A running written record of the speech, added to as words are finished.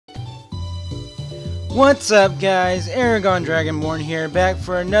What's up, guys? EragonDragonborn here, back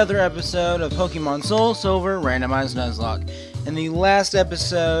for another episode of Pokemon Soul Silver Randomized Nuzlocke. In the last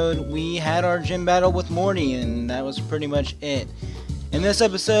episode, we had our gym battle with Morty, and that was pretty much it. In this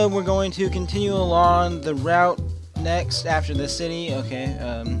episode, we're going to continue along the route next after the city. Okay,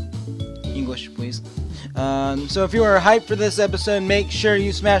 English, please. So if you are hyped for this episode, make sure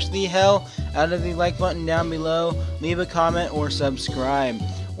you smash the hell out of the like button down below, leave a comment, or subscribe.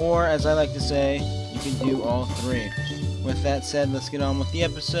 Or, as I like to say, you can do all three. With that said, let's get on with the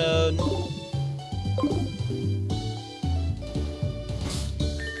episode.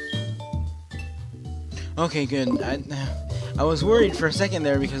 Okay, good. I was worried for a second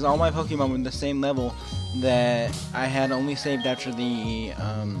there because all my Pokemon were the same level that I had only saved after the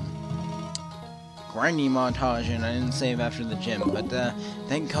grinding montage, and I didn't save after the gym, but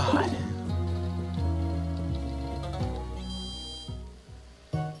thank God.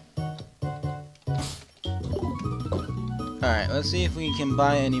 Alright, let's see if we can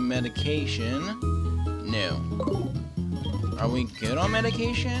buy any medication. No. Are we good on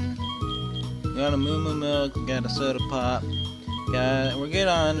medication? We got a Moo Moo Milk, we got a Soda Pop. We're good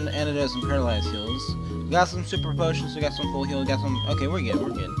on Antidotes and Paralyzed Heals. We got some Super Potions, we got some Full Heal, we got some... Okay, we're good,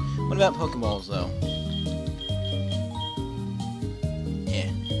 we're good. What about Pokeballs, though? Yeah.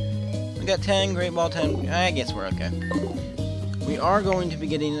 We got 10, Great Ball 10, I guess we're okay. We are going to be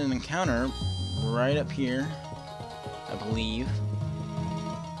getting an encounter right up here, I believe.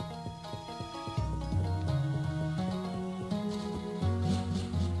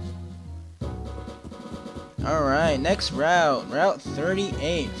 Alright, next route. Route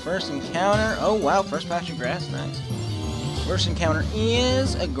 38. First encounter. Oh wow, first patch of grass. Nice. First encounter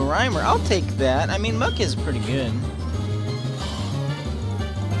is a Grimer. I'll take that. I mean, Muck is pretty good.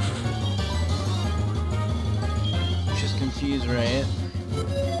 Just confused, right?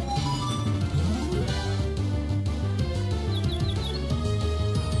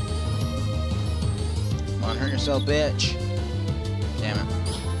 Come on, hurt yourself, bitch. Damn it.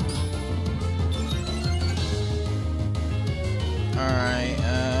 Alright,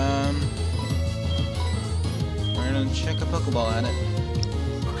 we're gonna check a Pokeball at it.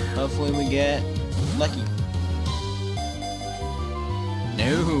 Hopefully we get lucky.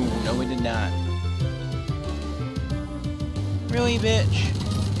 No, we did not. Really, bitch?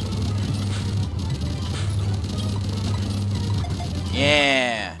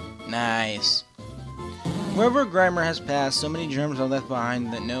 Yeah! Nice. Wherever Grimer has passed, so many germs are left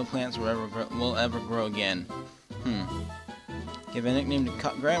behind that no plants will ever grow again. Give a nickname to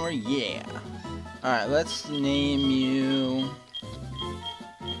Grimer? Yeah. Alright, let's name you...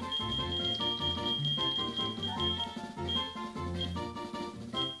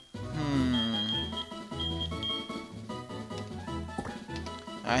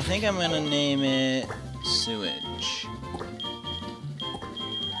 I think I'm gonna name it Sewage.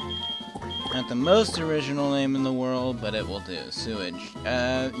 Not the most original name in the world, but it will do. Sewage.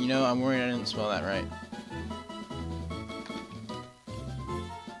 You know, I'm worried I didn't spell that right.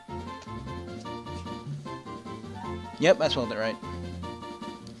 Yep, I spelled it right.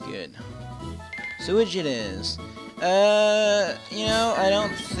 Good. Sewage it is. You know, I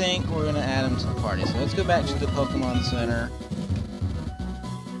don't think we're gonna add him to the party, so let's go back to the Pokemon Center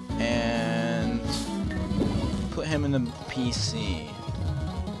and put him in the PC.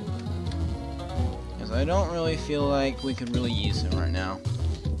 Because I don't really feel like we could really use him right now.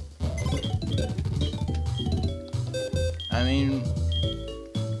 I mean,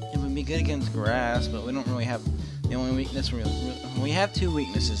 it would be good against grass, but we don't really have... The only weakness we have two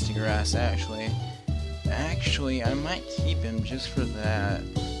weaknesses to grass, actually. Actually, I might keep him just for that.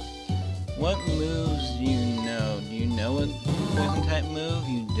 What moves do you know? Do you know a poison type move?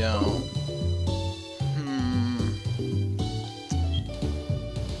 You don't.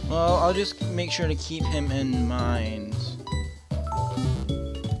 Well, I'll just make sure to keep him in mind.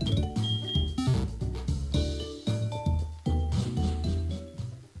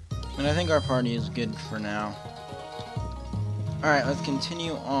 And I think our party is good for now. Alright, let's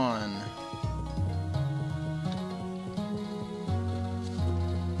continue on.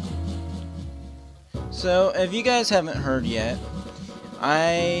 So, if you guys haven't heard yet,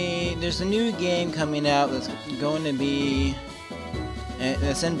 there's a new game coming out that's going to be...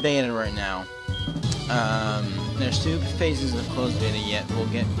 It's in beta right now. There's 2 phases of closed beta yet. We'll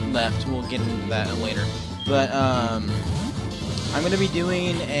get into that later. But, I'm going to be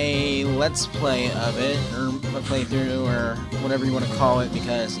doing a Let's Play of it, or a playthrough, or whatever you want to call it,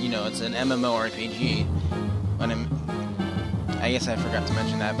 because, you know, it's an MMORPG. I guess I forgot to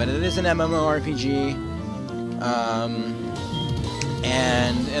mention that, but it is an MMORPG.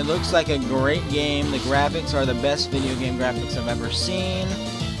 and it looks like a great game. The graphics are the best video game graphics I've ever seen,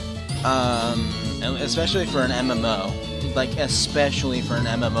 and especially for an MMO. Like, especially for an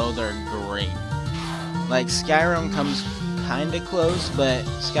MMO, they're great. Like, Skyrim comes kinda close, but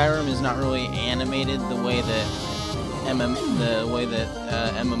Skyrim is not really animated the way that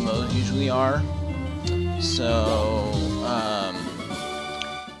MMOs usually are. So,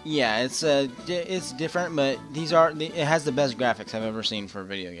 yeah, it's different, but it has the best graphics I've ever seen for a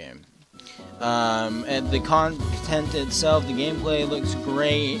video game. And the content itself, the gameplay looks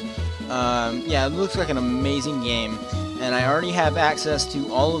great. Yeah, it looks like an amazing game. And I already have access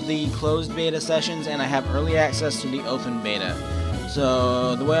to all of the closed beta sessions, and I have early access to the open beta.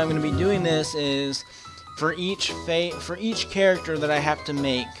 So the way I'm going to be doing this is for each character that I have to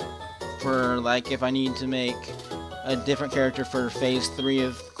make, for like if I need to make a different character for Phase 3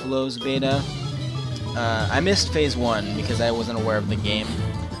 of closed beta. I missed Phase 1 because I wasn't aware of the game,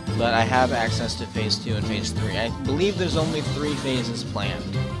 but I have access to Phase 2 and Phase 3. I believe there's only 3 phases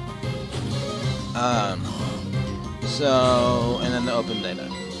planned. So, and then the open beta.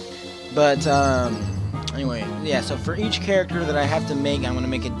 But, anyway, yeah, so for each character that I have to make, I'm going to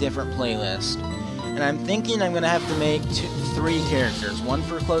make a different playlist. And I'm thinking I'm going to have to make 3 characters. One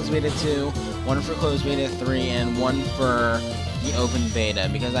for closed beta 2, one for closed beta 3, and one for the open beta.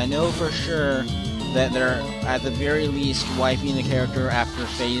 Because I know for sure that they're, at the very least, wiping the character after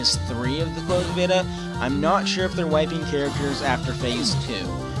Phase 3 of the closed beta. I'm not sure if they're wiping characters after Phase 2.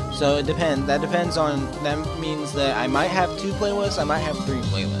 So it depends. That means that I might have 2 playlists, I might have 3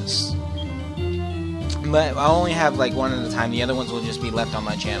 playlists. But I'll only have like one at a time. The other ones will just be left on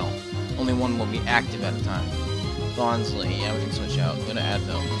my channel. Only one will be active at a time. Bonsley, yeah, we can switch out. Go to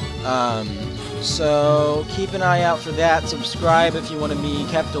Advil. So keep an eye out for that. Subscribe if you want to be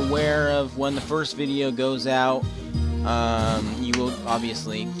kept aware of when the first video goes out. You will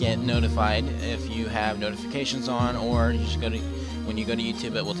obviously get notified if you have notifications on, or you just go to, when you go to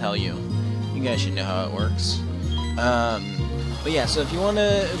YouTube, it will tell you. You guys should know how it works. But yeah, so if you want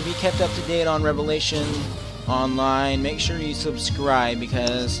to be kept up to date on Revelation Online, make sure you subscribe,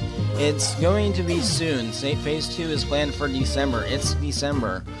 because it's going to be soon. Phase 2 is planned for December. It's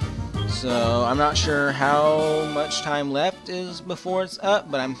December. So I'm not sure how much time left is before it's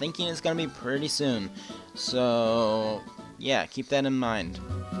up, but I'm thinking it's going to be pretty soon. So yeah, keep that in mind.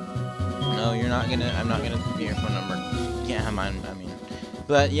 No, you're not gonna, I'm not gonna get your phone number. You can't have mine, I mean.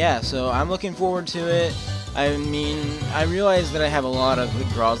 But yeah, so I'm looking forward to it. I mean, I realize that I have a lot of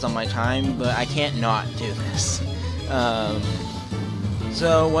withdrawals on my time, but I can't not do this.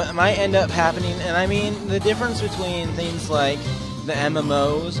 So what might end up happening, and I mean, the difference between things like the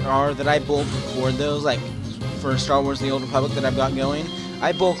MMOs are that I bulk record those, like for Star Wars The Old Republic that I've got going,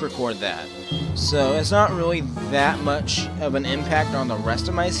 I bulk record that. So it's not really that much of an impact on the rest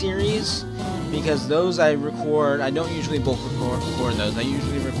of my series, because those I record, I don't usually bulk record those. I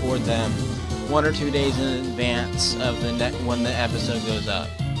usually record them 1 or 2 days in advance of when the episode goes up.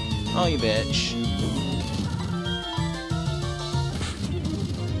 Oh, you bitch.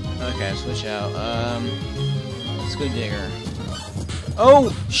 Okay, switch out. Let's go Digger.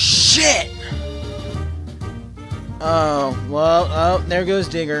 Oh, shit! Oh, well, oh, there goes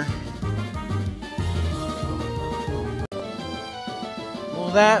Digger. Well,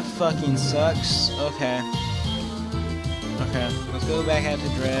 that fucking sucks. Okay. Okay, let's go back out to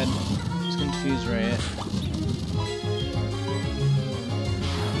Dread. Let's confuse Riot.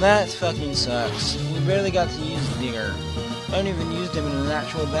 That fucking sucks. We barely got to use Digger. I haven't even used him in an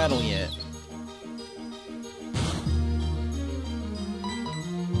actual battle yet.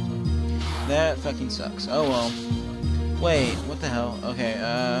 That fucking sucks. Oh well. Wait, what the hell? Okay,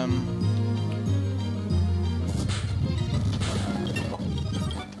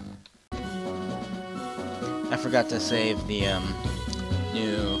 I forgot to save the,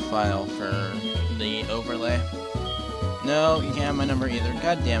 new file for the overlay. No, you can't have my number either.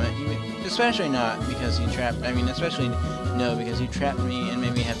 God damn it. Especially not because you trapped, I mean, especially no, because you trapped me and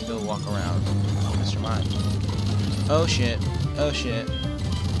made me have to go walk around. Mr. Mime. Oh shit. Oh shit.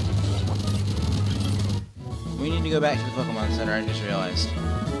 We need to go back to the Pokemon Center, I just realized.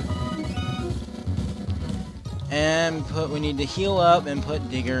 And we need to heal up and put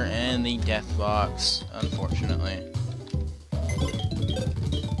Digger in the death box, unfortunately.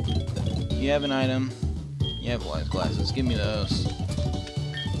 You have an item. You have wise glasses. Give me those.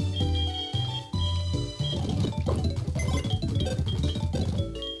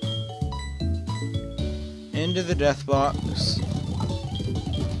 Into the death box.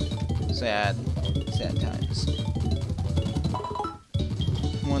 Sad. Sad times.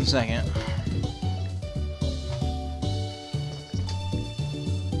 1 second.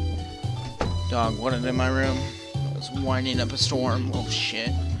 Dog wanted in my room. I was winding up a storm. Oh shit.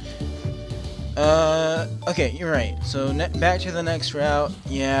 Okay, you're right. So back to the next route.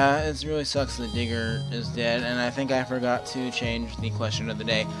 Yeah, it really sucks the digger is dead, and I think I forgot to change the question of the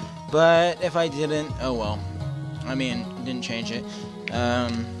day. But if I didn't, oh well. I mean, didn't change it.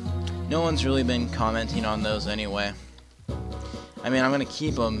 No one's really been commenting on those anyway. I mean, I'm gonna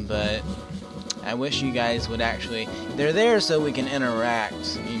keep them, but I wish you guys would actually... They're there so we can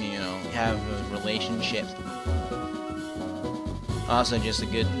interact, you know, have a relationship. Also, just a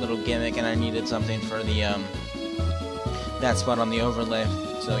good little gimmick, and I needed something for the, that spot on the overlay,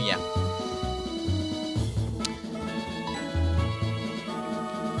 so yeah.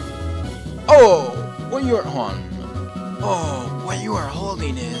 Oh! What you are... Hold on. Oh, what you are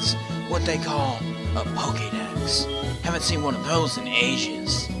holding is what they call a Pokédex. Haven't seen one of those in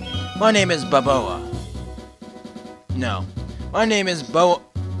ages. My name is Boaba. No. My name is Boaba.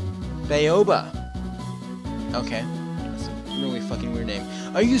 Okay. That's a really fucking weird name.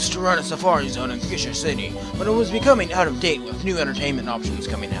 I used to run a safari zone in Fisher City, but it was becoming out of date with new entertainment options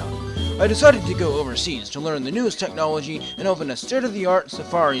coming out. I decided to go overseas to learn the newest technology and open a state-of-the-art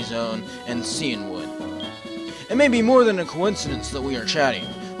safari zone in Cianwood. It may be more than a coincidence that we are chatting.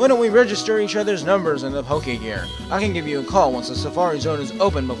 Why don't we register each other's numbers in the Pokégear? I can give you a call once the Safari Zone is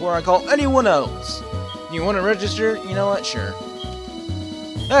open before I call anyone else. You want to register? You know what? Sure.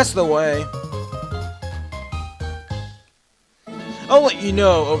 That's the way. I'll let you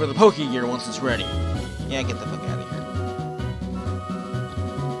know over the Pokégear once it's ready. Yeah, get the fuck out of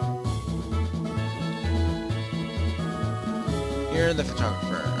here. You're the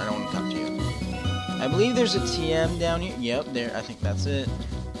photographer. I don't want to talk to you. I believe there's a TM down here. Yep, there. I think that's it.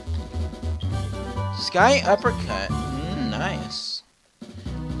 Sky Uppercut. Nice.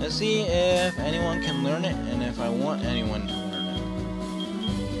 Let's see if anyone can learn it, and if I want anyone to learn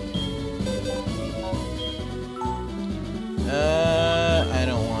it. I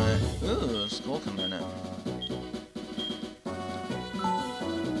don't want... Ooh, Skull can learn it.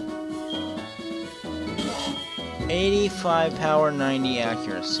 $85 power, 90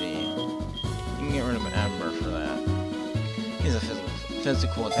 accuracy. You can get rid of an Ember for that. He's a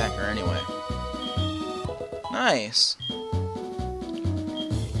physical attacker anyway. Nice.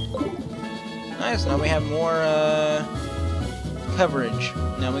 Nice, now we have more coverage.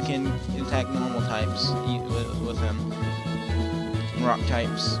 Now we can attack normal types with him. And rock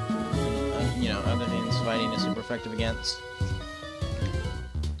types. You know, other things fighting is super effective against.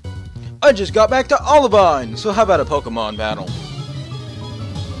 I just got back to Olivine, so how about a Pokemon battle?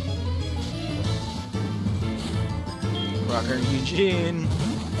 Rocker Eugene.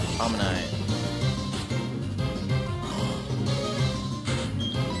 Omnite.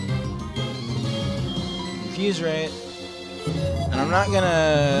 Fuse rate. And I'm not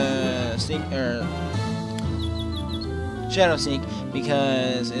gonna sneak or Shadow Sneak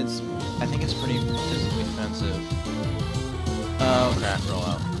because I think it's pretty physically defensive. Oh crap, roll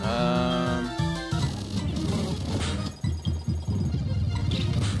out.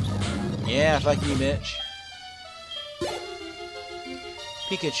 Yeah, fuck you, bitch.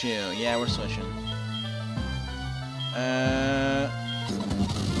 Pikachu. Yeah, we're switching.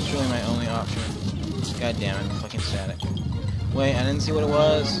 It's really my only option. God damn it, fucking static. Wait, I didn't see what it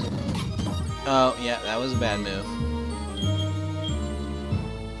was. Oh, yeah, that was a bad move.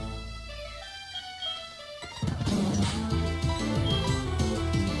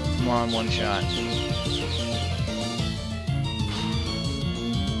 Come on, one shot.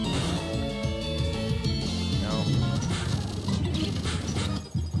 No.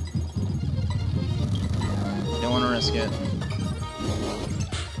 Don't want to risk it.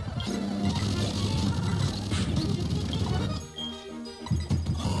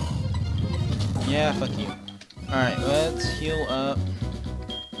 Yeah, fuck you. Alright, let's heal up.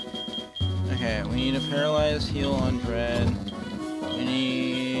 Okay, we need a paralyzed heal on Dread. We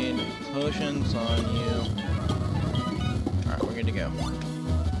need potions on you. Alright, we're good to go.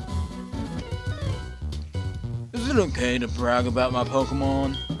 Is it okay to brag about my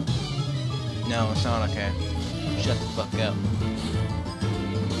Pokemon? No, it's not okay. Shut the fuck up.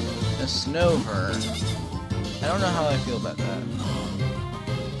 A Snover. I don't know how I feel about that.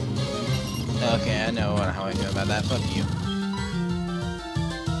 Okay, I know how I feel about that. Fuck you.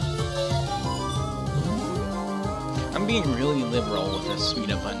 I'm being really liberal with this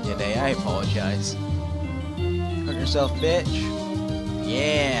speed up button today. I apologize. Hurt yourself, bitch.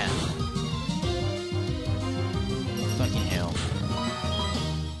 Yeah. Fucking hell.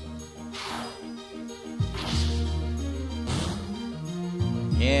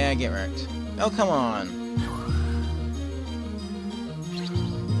 Yeah, get wrecked. Oh, come on.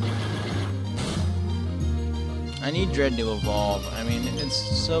 I need Dread to evolve. I mean, it's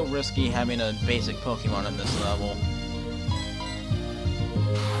so risky having a basic Pokemon at this level.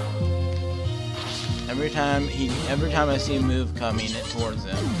 Every time I see a move coming towards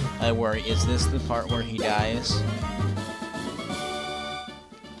him, I worry, is this the part where he dies?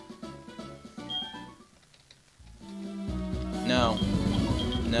 No.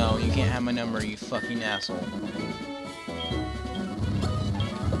 No, you can't have my number, you fucking asshole.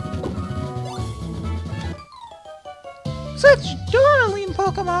 Such darling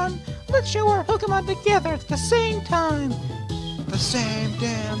Pokemon! Let's show our Pokemon together at the same time! The same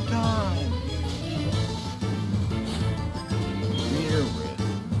damn time!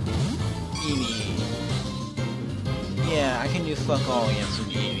 Eevee. Yeah, I can do fuck all against an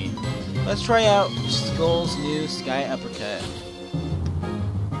Eevee. Let's try out Skull's new Sky Uppercut.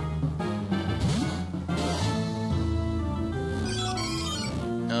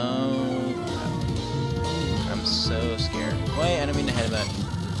 Oh, I'm so scared. Wait, I don't mean to headbutt.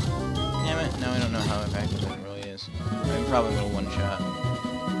 Damn it, now I don't know how effective it really is. I'm probably gonna one-shot.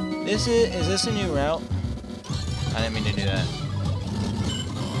 Is this a new route? I didn't mean to do that.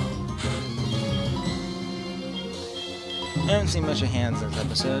 I haven't seen much of hands this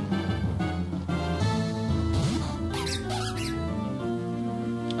episode.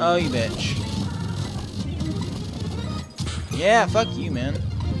 Oh, you bitch. Yeah, fuck you, man.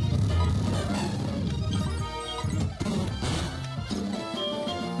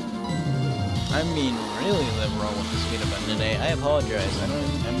 I'm being really liberal with the speed button today. I apologize.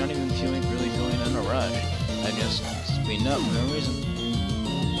 I'm not even really feeling in a rush. I just speeding up for no reason.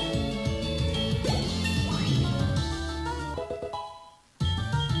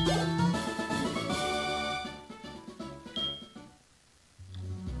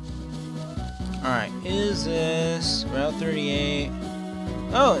 Alright, is this Route 38?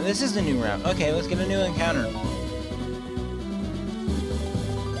 Oh, this is the new route. Okay, let's get a new encounter.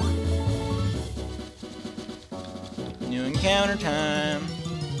 New encounter time.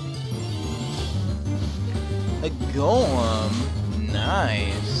 A golem.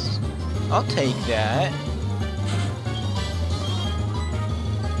 Nice. I'll take that.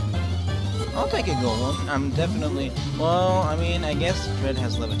 I'll take a golem. I'm definitely... Well, I mean, I guess Dread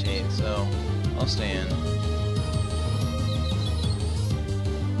has levitate, so... I'll stay in.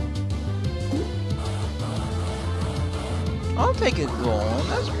 I'll take a golem.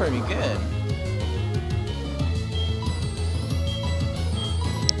 That's pretty good.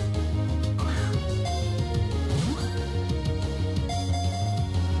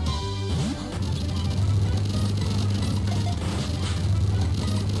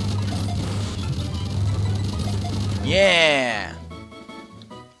 Yeah!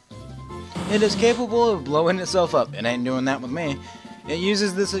 It is capable of blowing itself up. It ain't doing that with me. It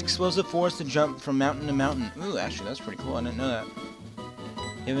uses this explosive force to jump from mountain to mountain. Ooh, actually, that's pretty cool. I didn't know that.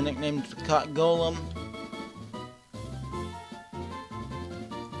 You have a nickname, Golem.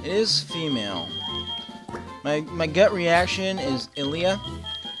 It is female. My gut reaction is Ilia.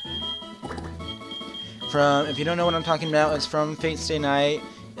 From, if you don't know what I'm talking about, it's from Fate Stay Night.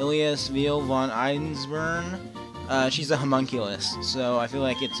 Ilia Sveel von Einsburn. She's a homunculus, so I feel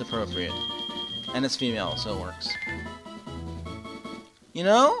like it's appropriate. And it's female, so it works. You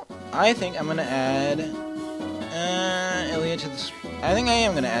know, I think I'm gonna add Ilia to the... I think I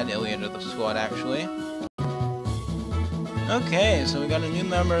am gonna add Ilia to the squad, actually. Okay, so we got a new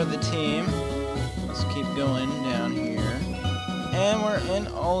member of the team. Let's keep going down here. And we're in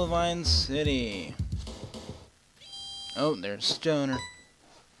Olivine City. Oh, there's Stoner.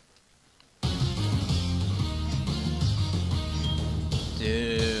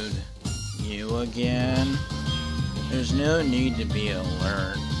 Dude, you again? There's no need to be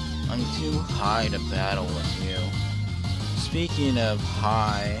alert. I'm too high to battle with you. Speaking of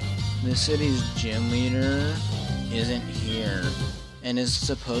high, the city's gym leader isn't here, and is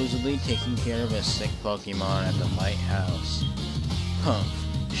supposedly taking care of a sick Pokemon at the lighthouse. Humph,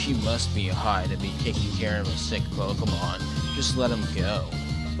 she must be high to be taking care of a sick Pokemon. Just let him go.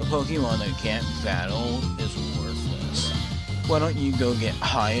 A Pokemon that can't battle is worthless. Why don't you go get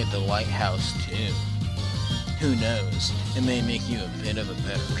high at the lighthouse too? Who knows, it may make you a bit of a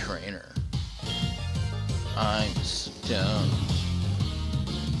better trainer. I'm stoned.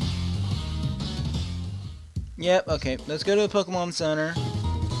 Yep, okay, let's go to the Pokemon Center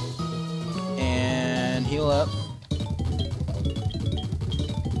and heal up.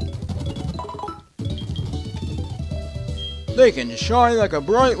 They can shine like a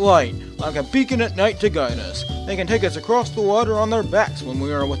bright light, like a beacon at night to guide us. They can take us across the water on their backs when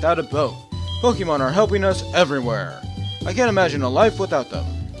we are without a boat. Pokemon are helping us everywhere. I can't imagine a life without them.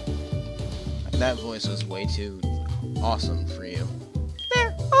 That voice was way too awesome for you.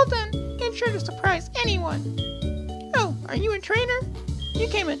 There, all done. Ain't sure to surprise anyone. Oh, are you a trainer? You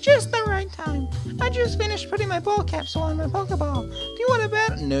came at just the right time. I just finished putting my ball capsule on my Pokeball. Do you want to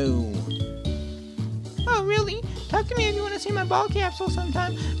bet? No. Oh, really? Talk to me if you want to see my ball capsule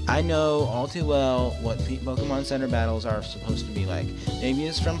sometime. I know all too well what Pokemon Center battles are supposed to be like. Maybe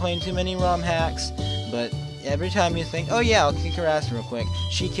it's from playing too many ROM hacks, but every time you think, oh yeah, I'll kick her ass real quick,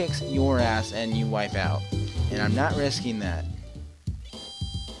 she kicks your ass and you wipe out. And I'm not risking that.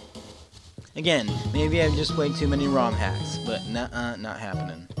 Again, maybe I've just played too many ROM hacks, but not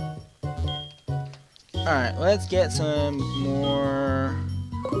happening. Alright, let's get some more...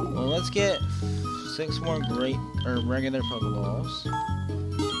 Well, let's get 6 more regular Pokeballs.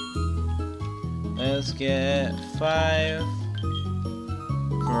 Let's get 5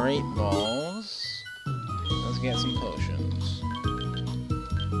 Great Balls. Let's get some potions.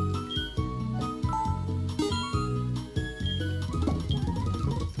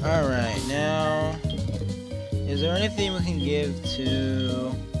 Alright, now... Is there anything we can give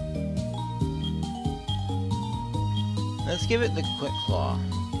to... Let's give it the Quick Claw.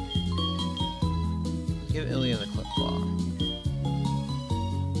 Let's give Ilya the Quick Claw.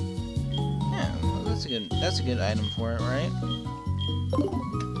 Yeah, well, that's a good item for it, right?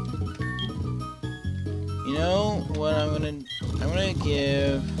 You know what I'm gonna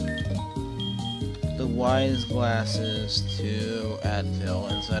give the Wise Glasses to Advil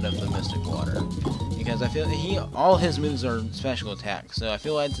instead of the Mystic Water, because I feel all his moves are special attacks, so I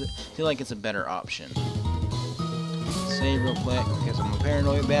feel like it's a better option. Save real quick because I'm a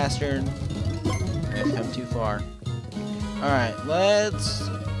paranoid bastard. I've come too far. Alright, let's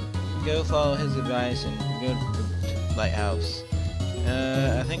go follow his advice and go to the lighthouse.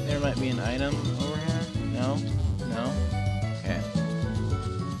 I think there might be an item over here. No? No? Okay.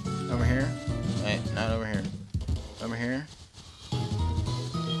 Over here? Wait, not over here. Over here?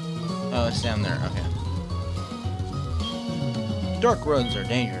 Oh, it's down there. Okay. Dark roads are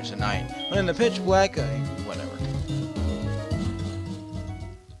dangerous at night, but in the pitch black, whatever.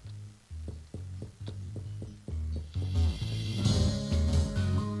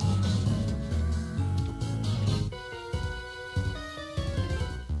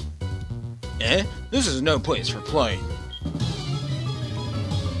 Eh? This is no place for play.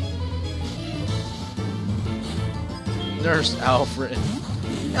 Nurse Alfred.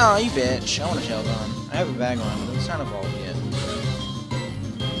 Oh, you bitch. I want a Shelgon. I have a bag on, but it's not evolved yet.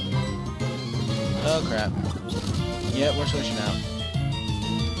 Oh, crap. Yep, we're switching out.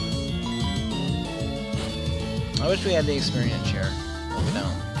 I wish we had the experience share, but we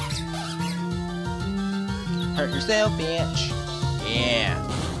don't. Hurt yourself, bitch. Yeah.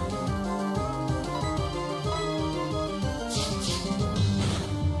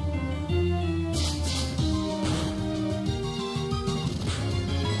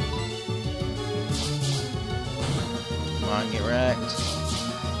 Come on, get wrecked.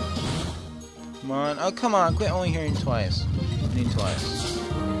 Come on. Oh, come on. Quit only hearing twice. I need twice.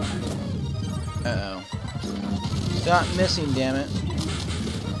 Uh-oh. Stop missing, damn it.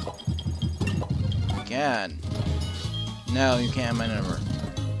 God. No, you can't have my number.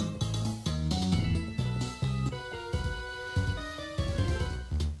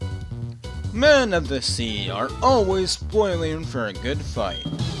 Men of the sea are always spoiling for a good fight.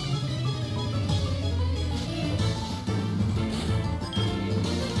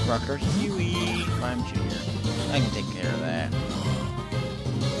 Rocker Huey. I'm Junior. I can take care of that.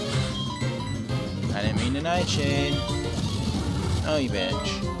 I didn't mean to Nightshade. Oh, you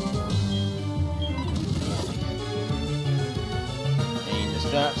bitch. I need to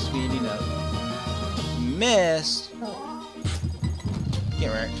stop speeding up. Missed!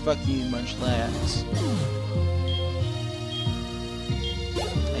 Get wrecked. Fuck you, munchlats.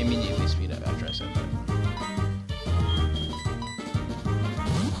 I immediately speed up after I said that.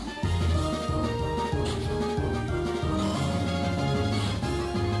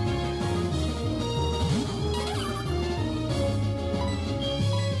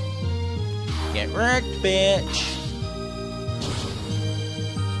 Get wrecked, bitch!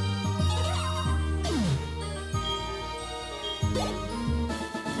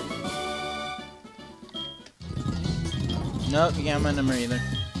 Nope, you got my number either.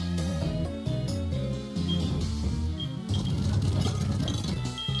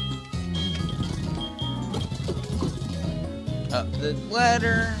 Up the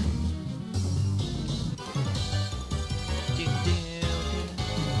ladder.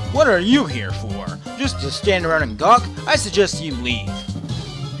 What are you here for? Just to stand around and gawk? I suggest you leave.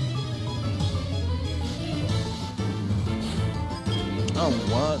 Oh,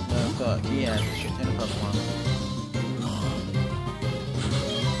 what the fuck? Yeah, shit ton of Pokemon.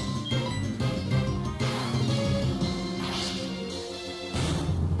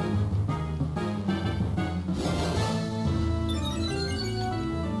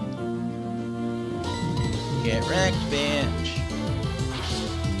 Get wrecked, bitch.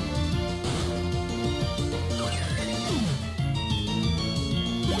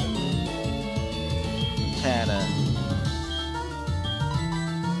 Tata.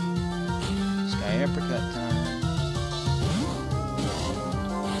 Sky uppercut time.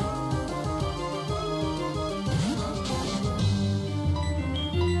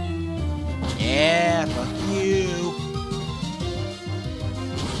 Yeah, fuck you.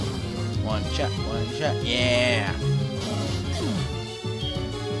 One shot, yeah.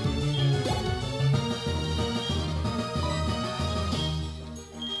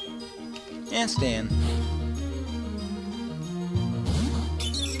 And stand.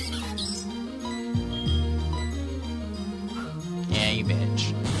 Yeah, you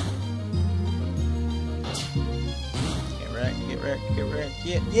bitch. Get wrecked, get wrecked, get wrecked.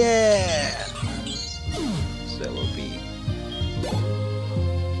 Yeah! So OP.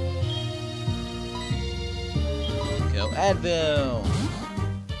 Go Advil!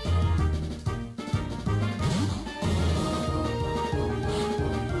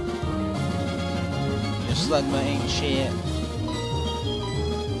 Your slugma ain't shit.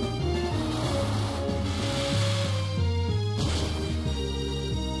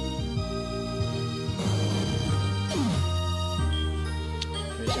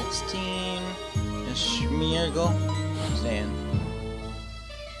 For 16. Schmiergle. Stand.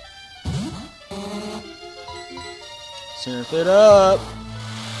 Surf it up.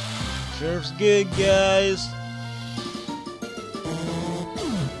 Surf's good, guys.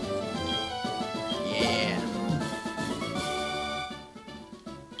 Yeah.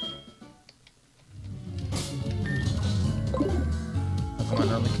 Pokemon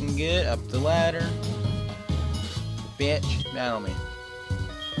are looking good. Up the ladder. Bitch, battle me.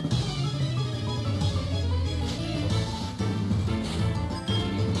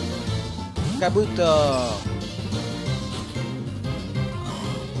 Kabuto!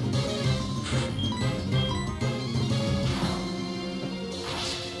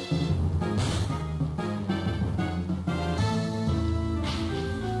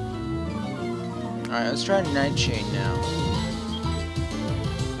 Alright, let's try Nightshade now.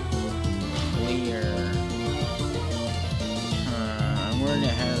 Clear. I'm worried it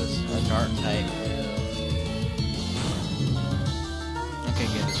has a dark type move. Okay,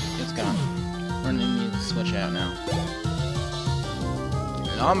 good. It's gone. We're gonna need to switch out now.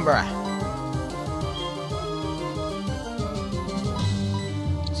 Lombra.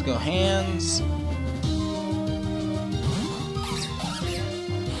 Let's go hands.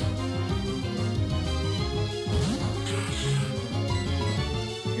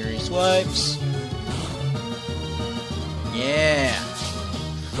 Fury swipes. Yeah.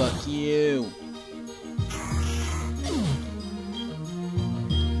 Fuck you.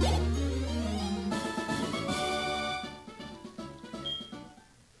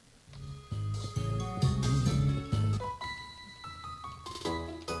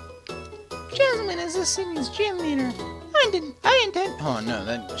 Jasmine is the city's gym leader. I intend. Oh no,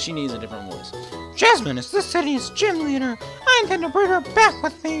 that she needs a different voice. Jasmine is the city's gym leader. I intend to bring her back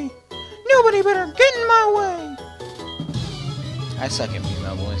with me. Nobody better get in my way. I suck at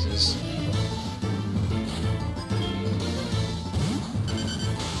female voices.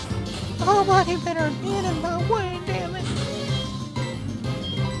 Nobody better get in my way, damn it.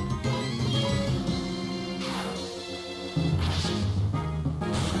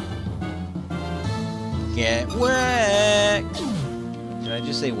 Get wrecked! Did I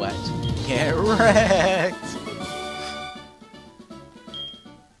just say wet? Get wrecked!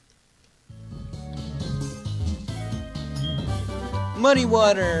 Muddy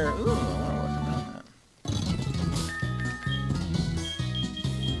water! Ooh, I wanna work on that.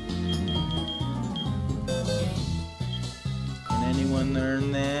 Can anyone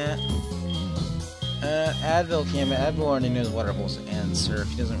learn that? Advil can, but Advil already knows Water Pulse and Surf.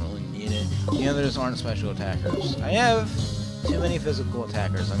 He doesn't really need it. The others aren't special attackers. I have too many physical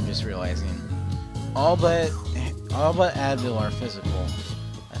attackers, I'm just realizing. All but Advil are physical.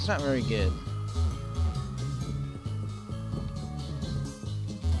 That's not very good.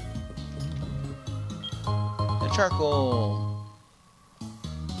 The charcoal.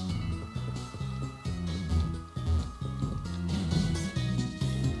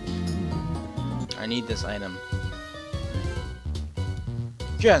 I need this item.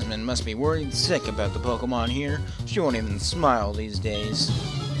 Jasmine must be worried sick about the Pokemon here. She won't even smile these days.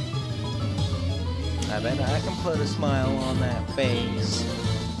 I bet I can put a smile on that face.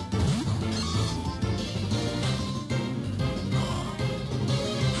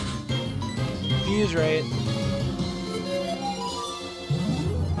 Fuse rate.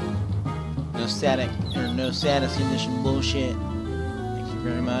 No static, or no status condition bullshit. Thank you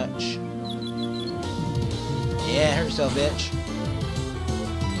very much. Yeah, hurt yourself, bitch.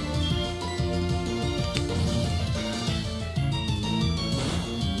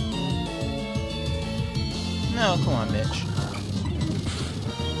 No, come on, bitch.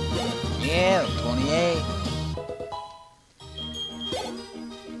 Yeah, 28.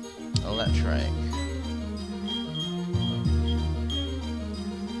 Electric.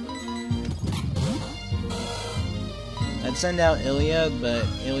 I'd send out Ilya, but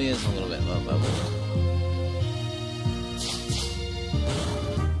Ilya's a little bit low level.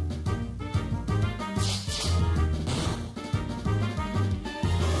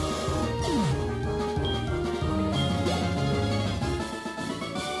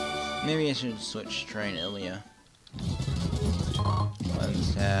 Maybe I should switch train Ilya.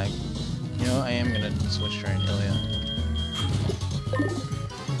 Lens tag. You know, I am gonna switch train Ilya.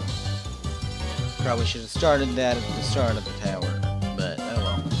 Probably should have started that at the start of the tower, but oh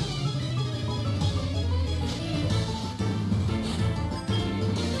well.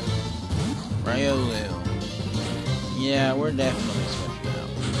 Ryolu. Yeah, we're definitely switching out.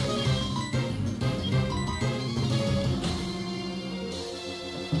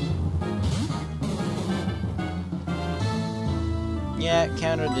 Yeah,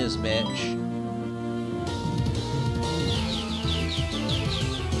 counter this bitch.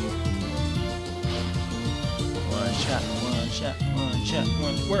 One shot, one shot, one shot,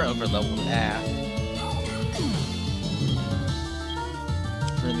 one. We're over leveled half.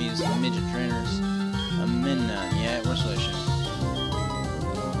 For these midget trainers. A Minna, yeah, we're switching.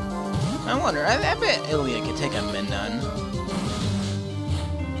 I wonder, I bet Ilya could take a Minna.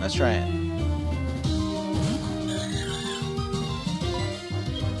 Let's try it.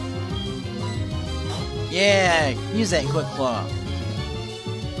 Yeah, use that quick claw.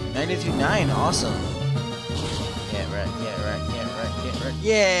 Magnitude 9, awesome. Get right, get right, get right, get right.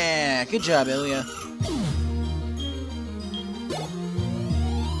 Yeah, good job, Ilya.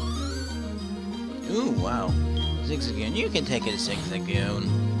 Ooh, wow. Zigzagoon, you can take it, Zigzagoon.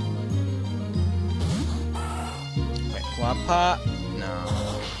 Quick claw pop.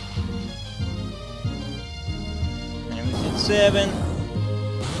 No. Magnitude 7.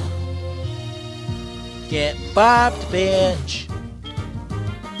 Get bopped, bitch!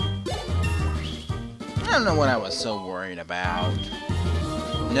 I don't know what I was so worried about.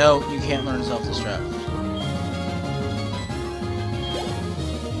 No, you can't learn self-destruct.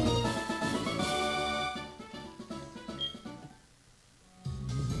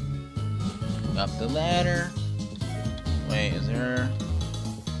 Up the ladder. Wait, is there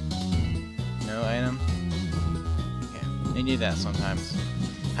no item? Okay, they do that sometimes.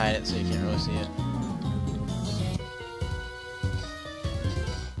 Hide it so you can't really see it.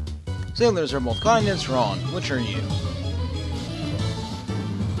 Sailors are both kind and strong. Which are you?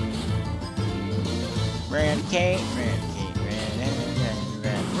 Eradicate, eradicate,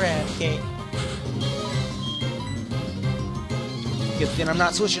 eradicate. Good thing I'm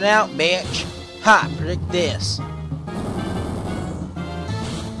not switching out, bitch. Ha! Predict this.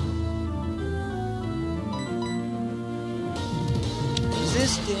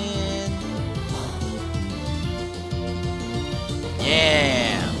 Resisting.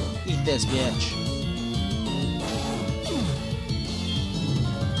 Yeah. Eat this, bitch.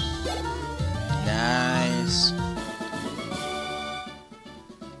 Nice.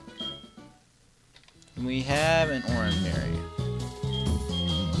 We have an orange berry.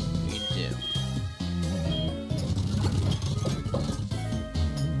 We do.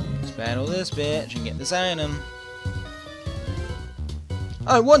 Let's battle this bitch and get this item.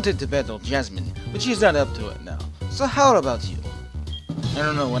 I wanted to battle Jasmine, but she's not up to it now. So how about you? I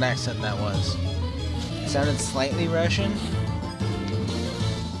don't know what accent that was. It sounded slightly Russian.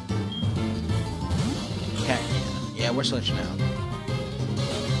 Okay, yeah, we're switching out.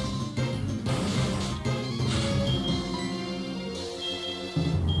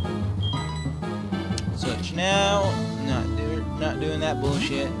 Switch now. Not doing that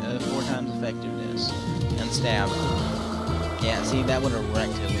bullshit. 4 times effectiveness and stab. Yeah, see, that would have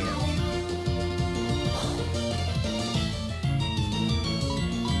wrecked Ilya.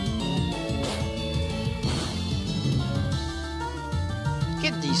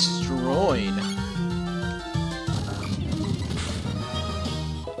 Get destroyed.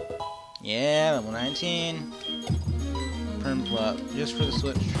 Yeah, level 19. Perm plop, just for the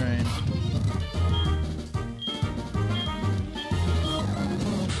switch train.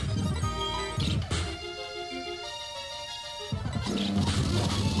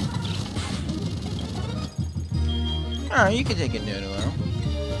 Alright, you can take a Dodo.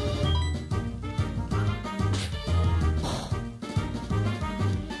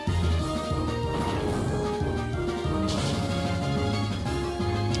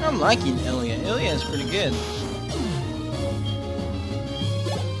 I'm liking Ilya. Ilya is pretty good.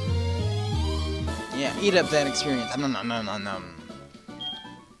 Yeah, eat up that experience. Nom nom nom nom nom.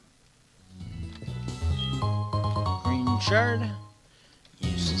 Green shard.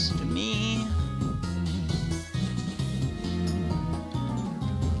 Useless to me.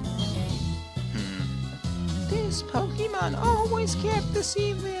 This Pokemon always kept the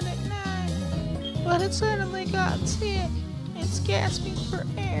seaweed at night, but it suddenly got sick. It's gasping for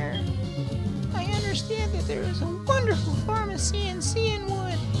air. I understand that there is a wonderful pharmacy in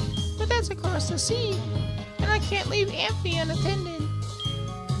Cianwood, but that's across the sea, and I can't leave Amphi unattended.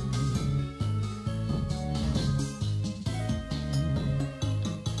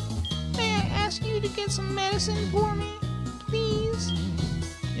 May I ask you to get some medicine for me, please?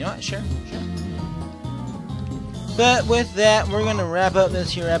 You know what? Sure. But with that, we're going to wrap up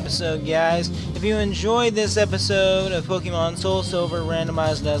this here episode, guys. If you enjoyed this episode of Pokemon Soul Silver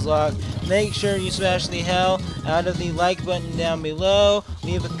Randomized Nuzlocke, make sure you smash the hell out of the like button down below,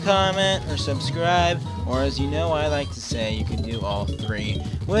 leave a comment, or subscribe, or as you know I like to say, you can do all three.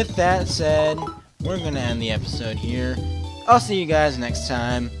 With that said, we're going to end the episode here. I'll see you guys next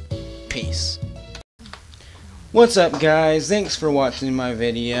time. Peace. What's up, guys? Thanks for watching my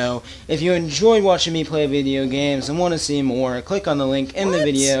video. If you enjoyed watching me play video games and want to see more, click on the link in the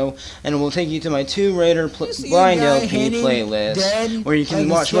video and it will take you to my Tomb Raider Blind LP playlist where you can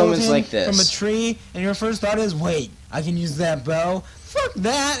watch moments like this. From a tree, and your first thought is, wait, I can use that bow? Fuck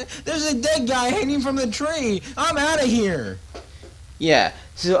that! There's a dead guy hanging from the tree! I'm out of here! Yeah,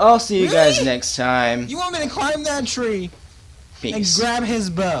 so I'll see you guys next time. You want me to climb that tree? Peace. And grab his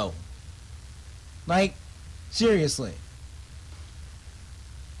bow? Like, seriously.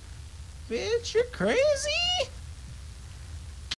 Bitch, you're crazy?